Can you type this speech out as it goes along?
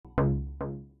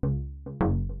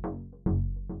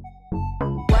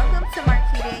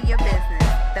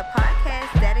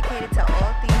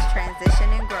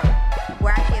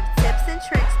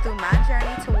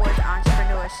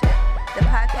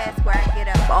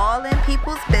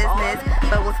people's business,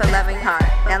 but with a loving heart.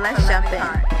 Now let's jump in.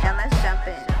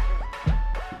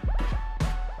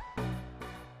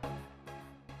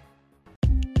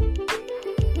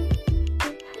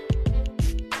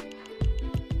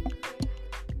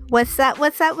 What's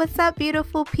up,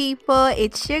 beautiful people?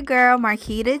 It's your girl,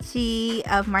 Marquita G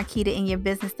of Marquita in Your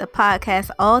Business, the podcast,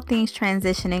 all things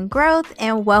transition and growth.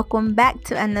 And welcome back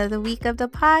to another week of the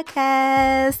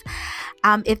podcast.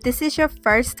 If this is your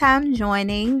first time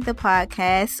joining the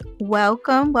podcast,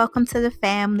 welcome to the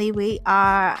family. We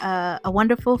are a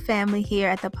wonderful family here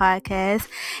at the podcast.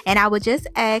 And I would just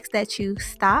ask that you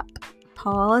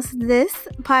pause this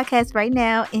podcast right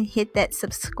now and hit that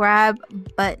subscribe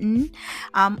button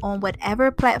on whatever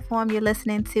platform you're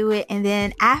listening to it. And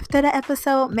then after the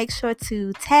episode, make sure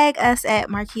to tag us at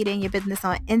Marquita in Your Business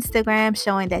on Instagram,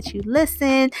 showing that you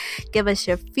listen. Give us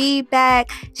your feedback,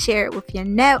 share it with your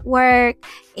network,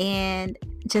 and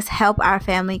just help our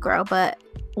family grow. But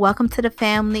welcome to the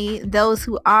family. Those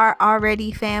who are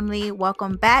already family,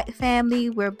 welcome back, family.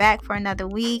 We're back for another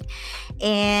week.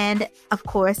 And of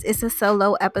course, it's a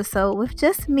solo episode with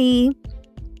just me.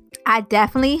 I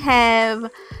definitely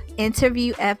have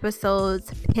interview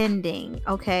episodes pending,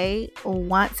 okay?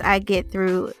 Once I get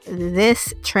through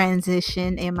this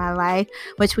transition in my life,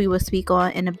 which we will speak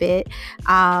on in a bit,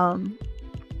 I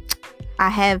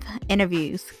have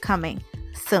interviews coming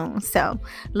soon. So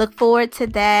look forward to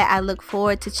that. I look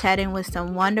forward to chatting with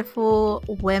some wonderful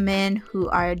women who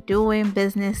are doing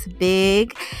business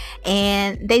big,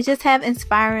 and they just have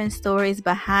inspiring stories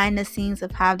behind the scenes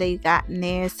of how they gotten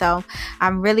there. So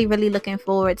I'm really looking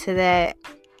forward to that.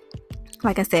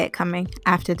 Like I said, coming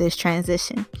after this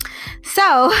transition.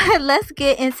 So let's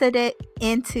get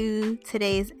into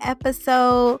today's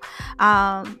episode.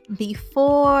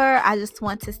 Before, I just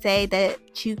want to say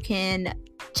that you can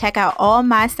check out all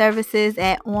my services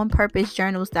at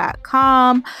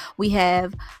onpurposejournals.com. We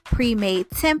have pre-made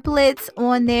templates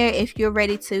on there if you're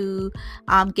ready to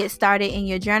get started in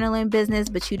your journaling business,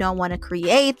 but you don't want to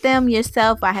create them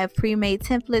yourself. I have pre-made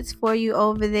templates for you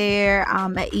over there.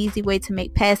 An easy way to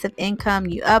make passive income.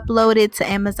 You upload it to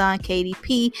Amazon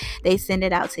KDP. They send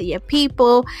it out to your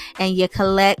people and you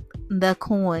collect the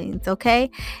coins, okay?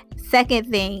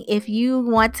 Second thing, if you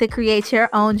want to create your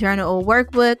own journal or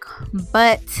workbook,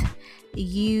 but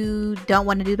you don't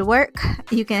want to do the work,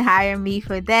 you can hire me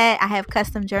for that. I have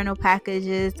custom journal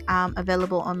packages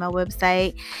available on my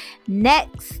website.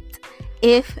 Next,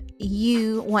 if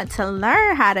you want to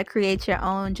learn how to create your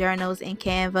own journals in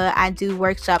Canva, I do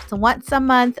workshops once a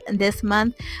month. This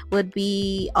month would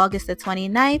be August the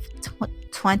 29th,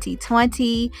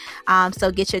 2020.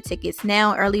 So get your tickets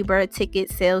now. Early bird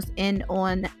ticket sales in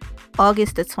on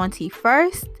August the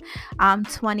 21st,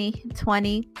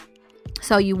 2020.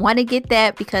 So you want to get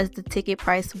that because the ticket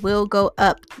price will go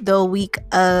up the week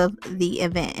of the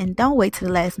event. And don't wait till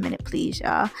the last minute, please,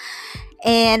 y'all.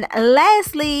 And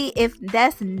lastly, if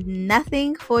that's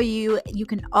nothing for you, you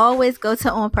can always go to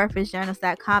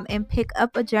onpurposejournals.com and pick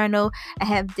up a journal. I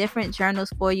have different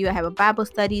journals for you. I have a Bible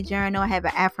study journal. I have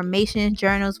an affirmation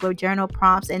journals with journal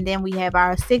prompts. And then we have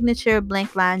our signature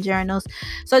blank line journals.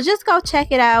 So just go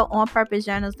check it out on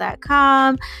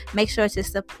onpurposejournals.com. Make sure to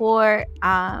support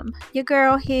your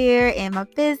girl here and my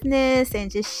business and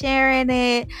just sharing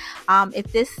it.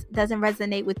 If this doesn't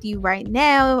resonate with you right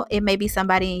now, it may be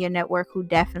somebody in your network who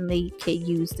definitely could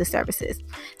use the services.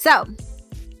 So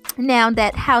now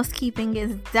that housekeeping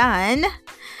is done,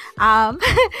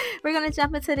 we're going to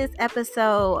jump into this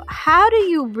episode. How do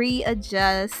you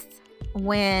readjust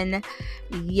when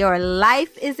your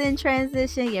life is in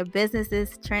transition, your business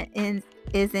is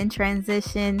in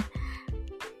transition?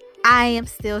 I am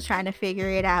still trying to figure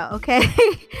it out, okay?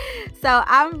 So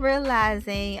I'm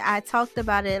realizing, I talked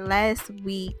about it last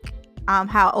week,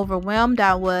 how overwhelmed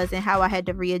I was and how I had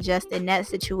to readjust in that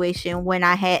situation when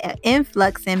I had an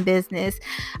influx in business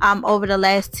over the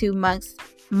last 2 months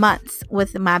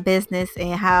with my business,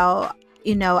 and how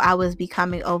I was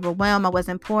becoming overwhelmed. I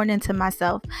wasn't pouring into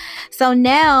myself. So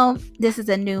now this is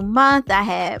a new month. I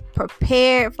had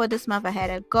prepared for this month. I had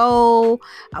a goal.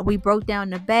 We broke down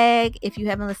the bag. If you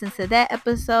haven't listened to that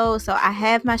episode, so I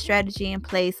have my strategy in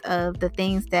place of the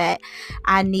things that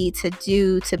I need to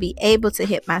do to be able to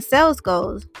hit my sales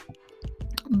goals.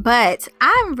 But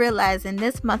I'm realizing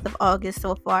this month of August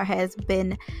so far has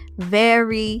been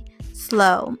very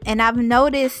slow. And I've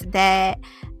noticed that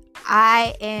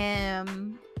I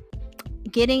am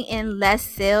getting in less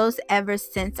sales ever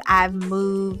since I've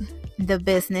moved the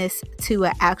business to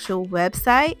an actual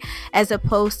website, as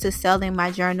opposed to selling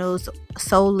my journals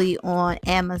solely on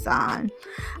Amazon.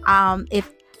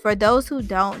 If for those who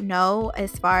don't know,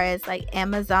 as far as like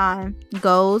Amazon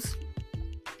goes,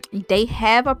 they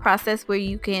have a process where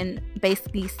you can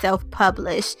basically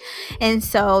self-publish. And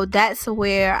so that's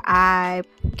where I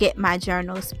get my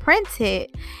journals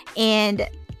printed. And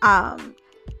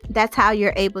that's how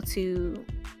you're able to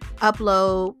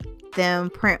upload them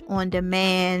print on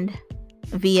demand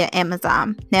via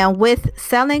Amazon. Now, with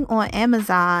selling on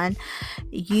Amazon,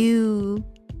 you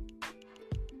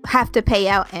have to pay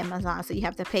out Amazon. So you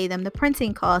have to pay them the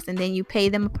printing costs, and then you pay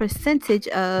them a percentage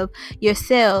of your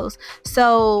sales.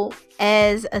 So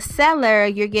as a seller,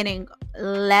 you're getting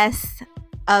less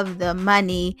of the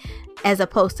money as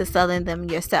opposed to selling them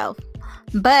yourself.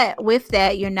 But with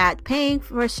that, you're not paying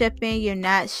for shipping. You're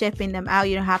not shipping them out.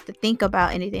 You don't have to think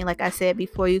about anything. Like I said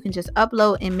before, you can just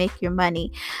upload and make your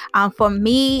money. For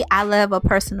me, I love a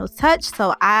personal touch.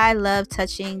 So I love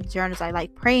touching journals. I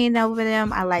like praying over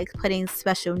them. I like putting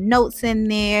special notes in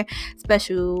there,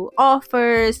 special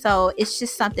offers. So it's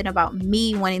just something about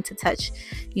me wanting to touch,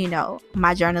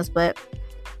 my journals. But,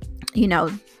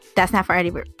 that's not for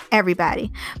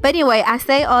everybody. But anyway, I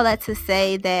say all that to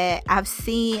say that I've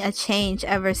seen a change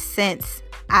ever since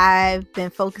I've been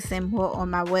focusing more on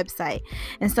my website.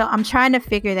 And so I'm trying to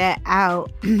figure that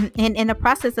out. And in the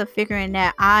process of figuring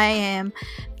that, I am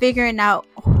figuring out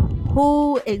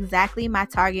who exactly my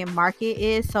target market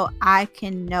is, so I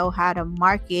can know how to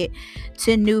market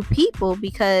to new people,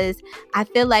 because I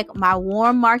feel like my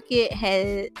warm market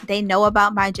they know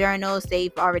about my journals.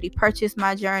 They've already purchased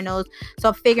my journals.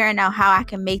 So figuring out how I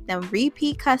can make them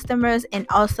repeat customers, and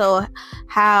also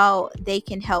how they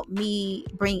can help me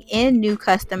bring in new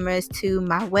customers to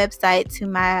my website, to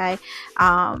my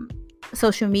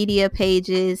social media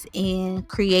pages, and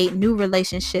create new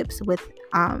relationships with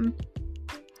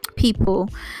people,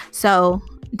 so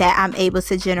that I'm able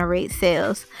to generate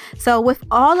sales. So with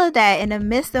all of that, in the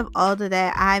midst of all of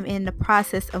that, I'm in the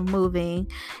process of moving,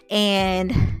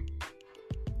 and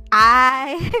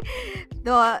I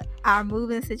thought our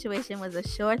moving situation was a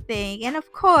sure thing. And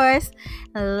of course,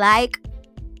 like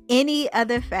any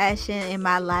other fashion in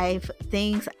my life,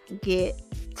 things get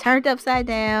turned upside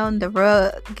down. The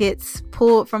rug gets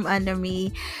pulled from under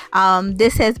me.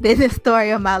 This has been the story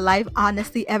of my life,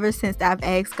 honestly, ever since I've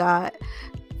asked God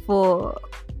for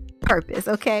purpose.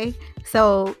 Okay,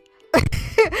 so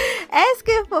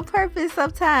asking for purpose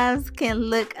sometimes can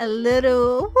look a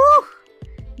little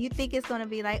you think it's going to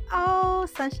be like, oh,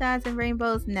 sunshines and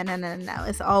rainbows. No.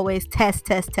 It's always test.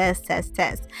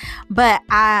 But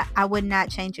I would not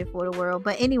change it for the world.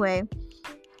 But anyway,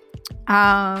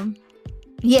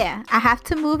 yeah, I have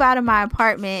to move out of my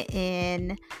apartment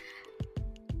in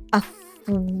a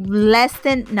little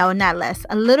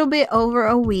bit over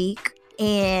a week.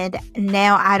 And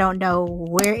now I don't know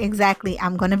where exactly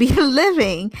I'm going to be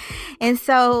living. And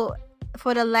so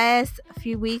for the last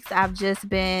few weeks, I've just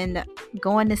been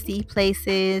going to see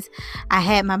places. I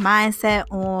had my mindset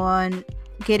on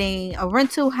getting a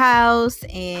rental house.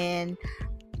 And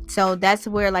so that's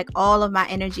where like all of my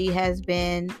energy has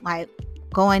been, like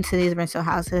going to these rental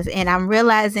houses. And I'm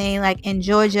realizing, like in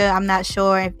Georgia, I'm not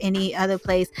sure if any other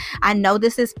place, I know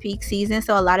this is peak season,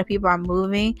 so a lot of people are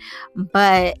moving,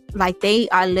 but like they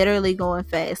are literally going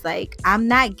fast. Like I'm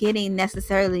not getting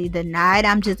necessarily denied,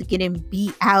 I'm just getting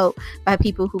beat out by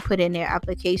people who put in their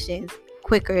applications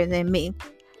quicker than me.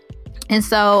 And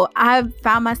so I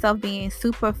found myself being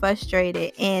super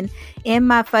frustrated, and in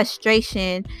my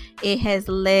frustration, it has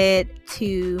led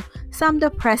to some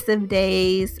depressive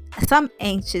days, some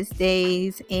anxious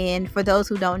days. And for those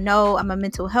who don't know, I'm a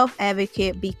mental health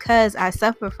advocate because I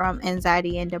suffer from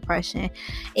anxiety and depression,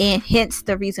 and hence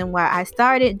the reason why I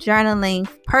started journaling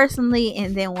personally,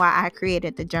 and then why I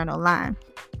created the journal line.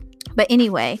 But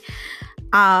anyway,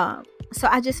 so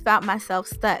I just found myself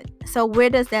stuck. So where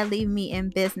does that leave me in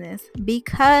business?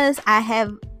 Because I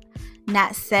have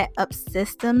not set up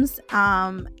systems,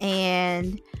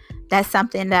 and that's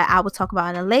something that I will talk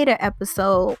about in a later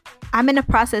episode. I'm in the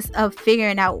process of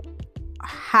figuring out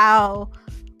how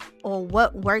or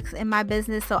what works in my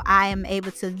business, so I am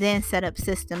able to then set up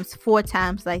systems for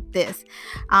times like this.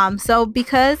 So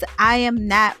because I am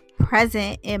not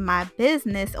present in my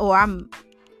business, or I'm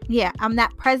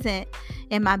not present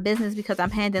in my business because I'm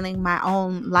handling my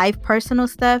own life, personal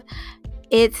stuff,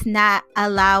 it's not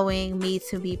allowing me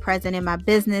to be present in my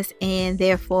business, and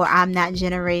therefore I'm not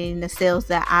generating the sales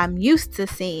that I'm used to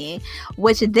seeing,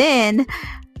 which then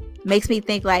makes me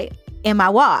think like, am I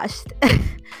washed?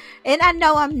 And I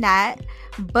know I'm not,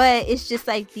 but it's just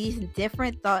like these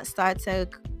different thoughts start to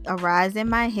arise in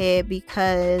my head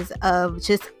because of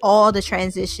just all the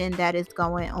transition that is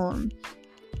going on.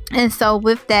 And so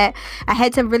with that, I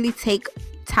had to really take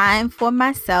time for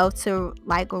myself to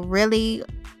like really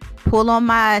pull on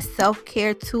my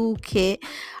self-care toolkit,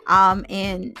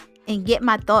 and get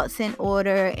my thoughts in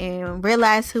order and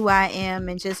realize who I am,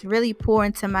 and just really pour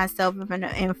into myself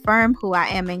and affirm who I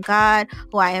am in God,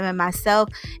 who I am in myself,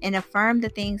 and affirm the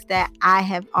things that I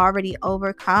have already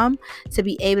overcome to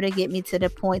be able to get me to the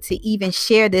point to even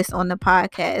share this on the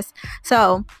podcast.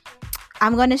 So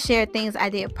I'm going to share things I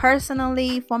did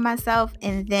personally for myself,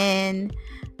 and then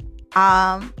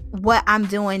what I'm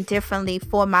doing differently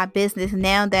for my business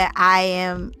now that I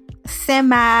am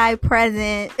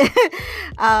semi-present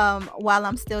while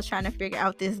I'm still trying to figure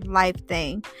out this life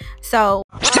thing. So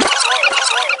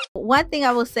one thing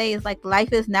I will say is, like,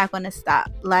 life is not going to stop.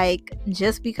 Like,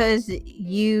 just because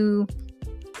you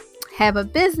have a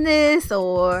business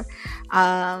or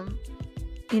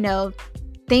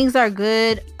things are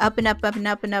good, up and up, up and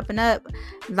up and up and up,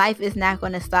 life is not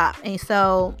going to stop. And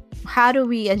so how do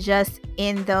we adjust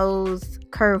in those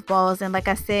curveballs? And like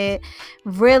I said,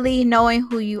 really knowing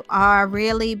who you are,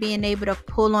 really being able to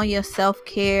pull on your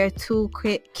self-care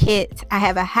toolkit. I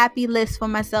have a happy list for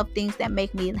myself, things that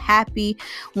make me happy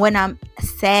when I'm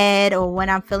sad or when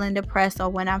I'm feeling depressed or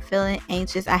when I'm feeling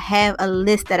anxious. I have a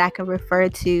list that I can refer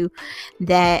to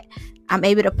that I'm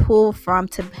able to pull from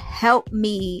to help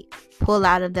me pull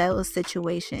out of those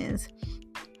situations.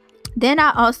 Then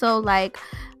I also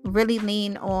really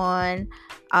lean on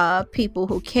people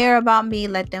who care about me,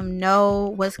 let them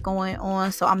know what's going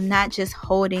on, so I'm not just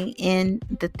holding in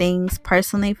the things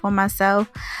personally for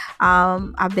myself.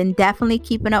 I've been definitely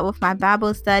keeping up with my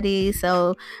Bible studies,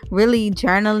 so really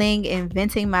journaling and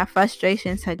venting my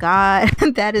frustrations to God.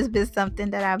 That has been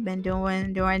something that I've been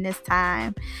doing during this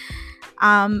time.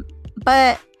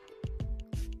 But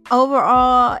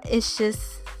overall,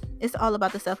 it's all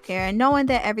about the self-care and knowing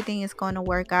that everything is going to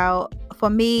work out. For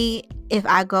me, if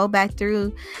I go back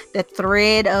through the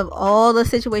thread of all the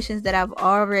situations that I've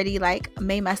already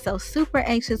made myself super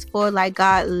anxious for,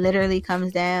 God literally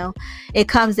comes down. It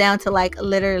comes down to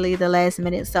literally the last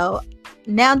minute. So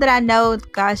now that I know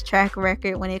God's track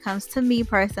record when it comes to me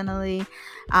personally,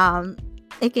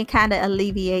 it can kind of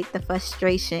alleviate the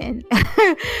frustration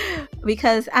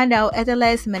because I know at the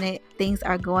last minute things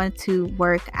are going to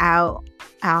work out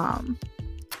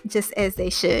just as they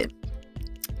should,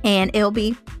 and it'll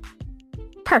be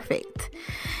perfect.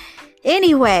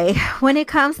 Anyway, when it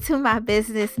comes to my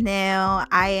business now,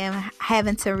 I am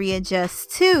having to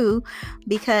readjust too,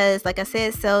 because like I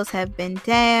said, sales have been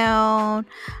down,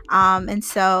 and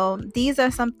so these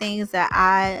are some things that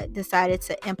I decided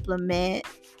to implement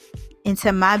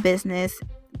into my business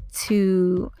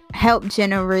to help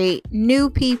generate new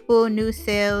people, new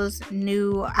sales,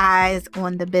 new eyes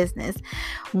on the business.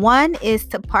 One is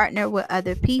to partner with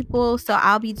other people. So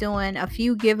I'll be doing a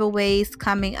few giveaways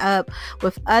coming up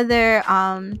with other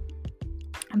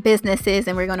businesses,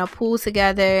 and we're going to pool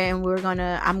together, and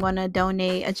I'm going to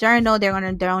donate a journal. They're going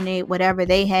to donate whatever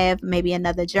they have, maybe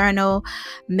another journal,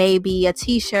 maybe a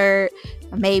t-shirt,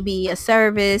 maybe a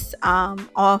service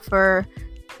offer.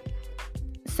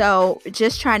 So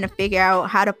just trying to figure out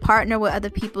how to partner with other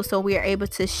people so we are able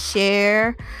to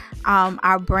share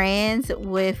our brands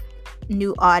with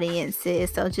new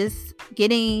audiences. So just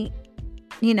getting,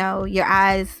 your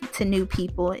eyes to new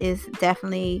people is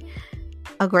definitely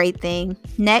a great thing.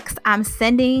 Next, I'm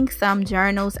sending some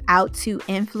journals out to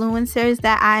influencers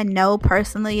that I know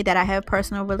personally, that I have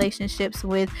personal relationships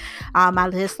with. I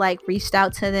just reached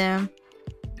out to them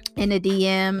in a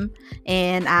DM,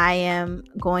 and I am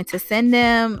going to send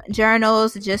them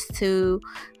journals just to,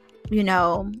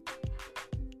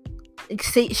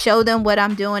 show them what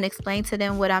I'm doing, explain to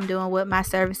them what I'm doing, what my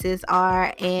services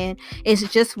are. And it's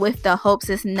just with the hopes,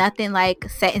 it's nothing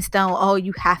set in stone, oh,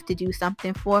 you have to do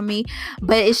something for me,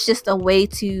 but it's just a way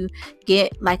to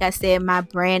get, like I said, my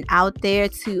brand out there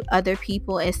to other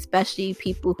people, especially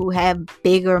people who have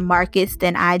bigger markets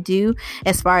than I do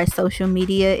as far as social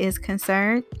media is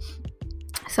concerned.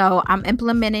 So I'm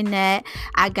implementing that.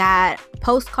 I got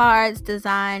postcards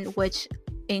designed, which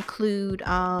include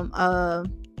a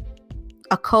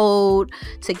code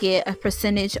to get a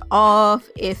percentage off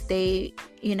if they,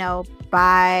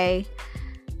 buy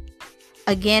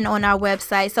again on our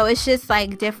website. So it's just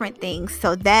different things.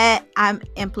 So that I'm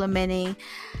implementing.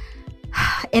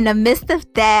 In the midst of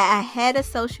that, I had a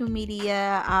social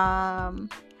media, a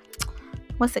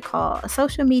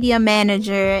social media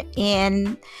manager,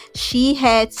 and she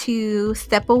had to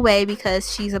step away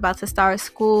because she's about to start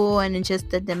school, and just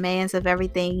the demands of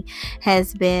everything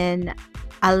has been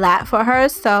a lot for her.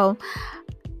 So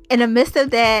in the midst of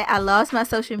that, I lost my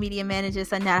social media manager,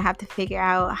 so now I have to figure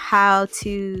out how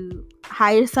to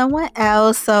hire someone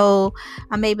else, so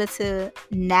I'm able to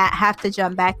not have to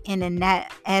jump back in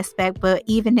that aspect. But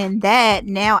even in that,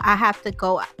 now I have to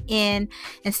go in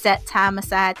and set time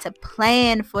aside to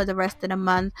plan for the rest of the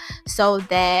month so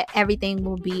that everything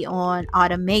will be on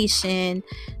automation,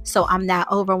 so I'm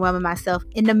not overwhelming myself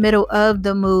in the middle of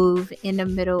the move, in the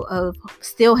middle of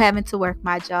still having to work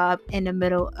my job, in the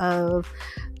middle of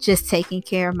just taking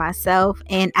care of myself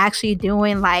and actually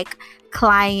doing like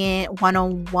client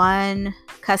one-on-one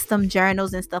custom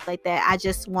journals and stuff like that. I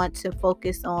just want to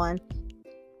focus on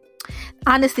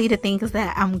honestly the things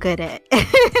that I'm good at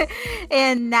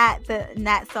and not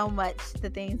so much the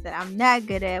things that I'm not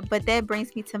good at. But that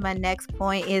brings me to my next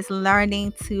point, is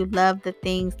learning to love the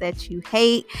things that you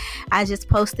hate. I just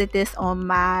posted this on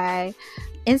my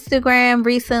Instagram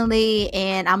recently,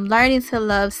 and I'm learning to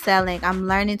love selling. I'm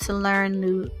learning to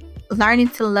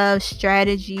love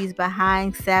strategies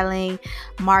behind selling,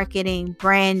 marketing,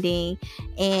 branding.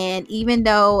 And even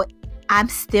though I'm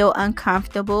still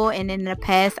uncomfortable, and in the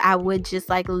past I would just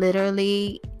like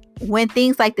literally, when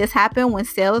things like this happen, when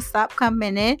sales stop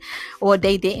coming in or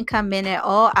they didn't come in at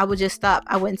all, I would just stop.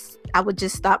 I would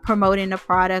just stop promoting the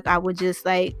product. I would just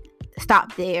like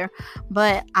stop there.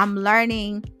 But I'm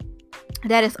learning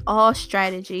that it's all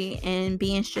strategy, and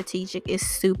being strategic is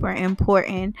super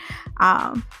important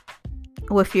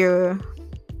with your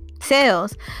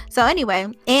sales. So anyway,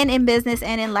 and in business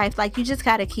and in life, like, you just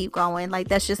got to keep going. Like,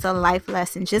 that's just a life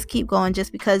lesson. Just keep going.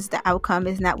 Just because the outcome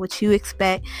is not what you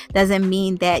expect doesn't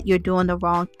mean that you're doing the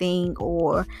wrong thing,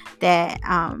 or that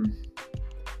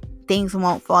things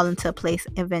won't fall into place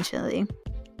eventually.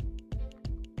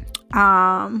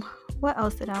 What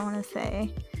else did I want to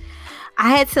say? I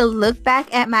had to look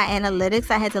back at my analytics.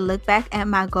 I had to look back at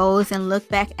my goals and look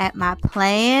back at my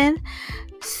plan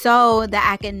so that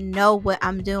I can know what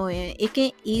I'm doing. It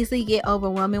can easily get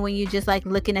overwhelming when you're just like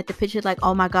looking at the picture like,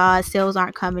 oh my God, sales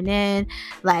aren't coming in.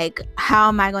 Like, how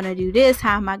am I going to do this?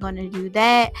 How am I going to do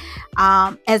that?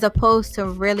 As opposed to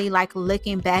really like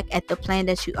looking back at the plan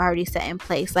that you already set in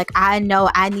place. Like, I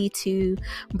know I need to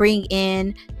bring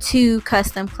in 2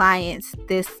 custom clients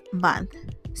this month.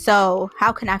 So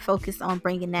how can I focus on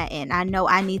bringing that in? I know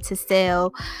I need to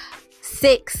sell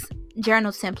 6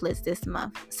 journal templates this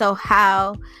month. So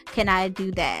how can I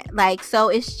do that? Like, so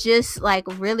it's just like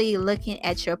really looking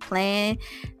at your plan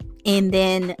and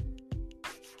then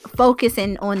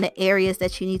focusing on the areas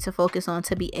that you need to focus on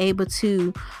to be able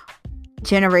to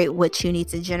generate what you need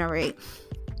to generate.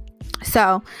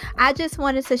 So I just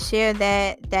wanted to share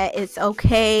that it's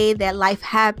okay, that life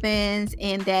happens,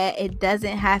 and that it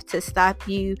doesn't have to stop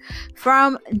you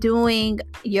from doing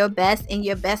your best. And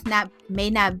your best may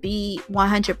not be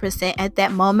 100% at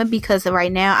that moment, because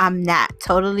right now I'm not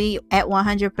totally at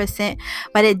 100%,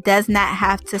 but it does not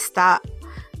have to stop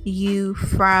you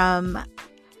from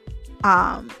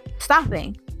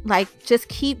stopping. Like, just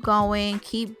keep going,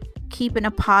 keeping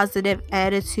a positive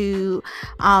attitude,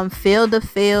 feel the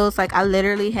feels. Like, I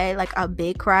literally had like a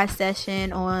big cry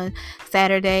session on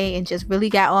Saturday and just really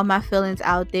got all my feelings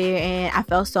out there, and I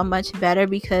felt so much better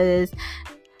because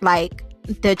like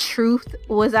the truth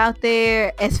was out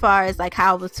there as far as like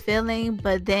how I was feeling.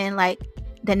 But then like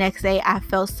the next day I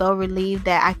felt so relieved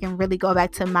that I can really go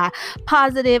back to my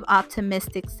positive,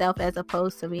 optimistic self, as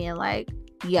opposed to being like,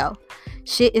 yo,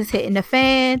 shit is hitting the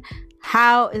fan.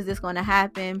 How is this going to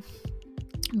happen?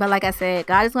 But like I said,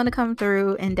 God is going to come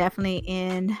through, and definitely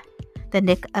in the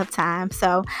nick of time.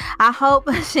 So I hope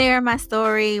sharing my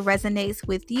story resonates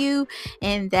with you,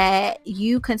 and that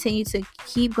you continue to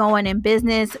keep going in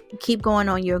business, keep going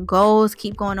on your goals,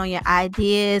 keep going on your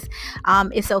ideas.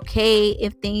 It's okay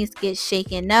if things get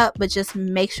shaken up, but just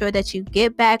make sure that you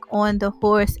get back on the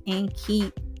horse and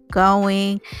keep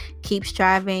going, keep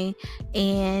striving,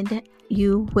 and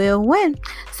you will win.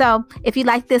 So if you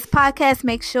like this podcast,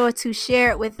 make sure to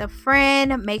share it with a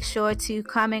friend. Make sure to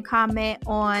come and comment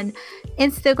on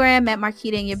Instagram at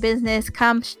Marquita in Your Business.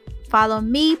 Come follow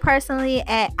me personally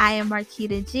at I am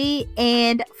Marquita G,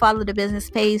 and follow the business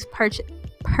page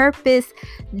Purpose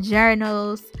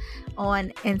Journals on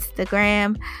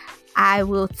Instagram. I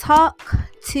will talk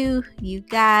to you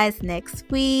guys next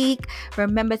week.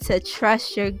 Remember to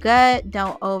trust your gut,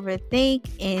 don't overthink,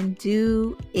 and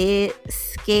do it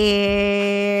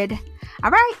scared. All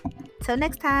right, till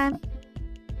next time.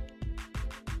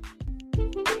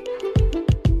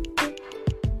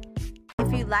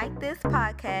 If you like this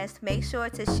podcast, make sure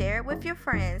to share it with your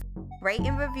friends. Rate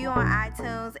and review on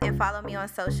iTunes, and follow me on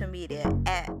social media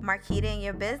at Marquita in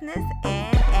Your Business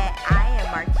and at I am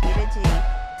Marquita G.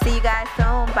 See you guys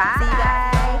soon. Bye. See you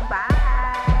guys.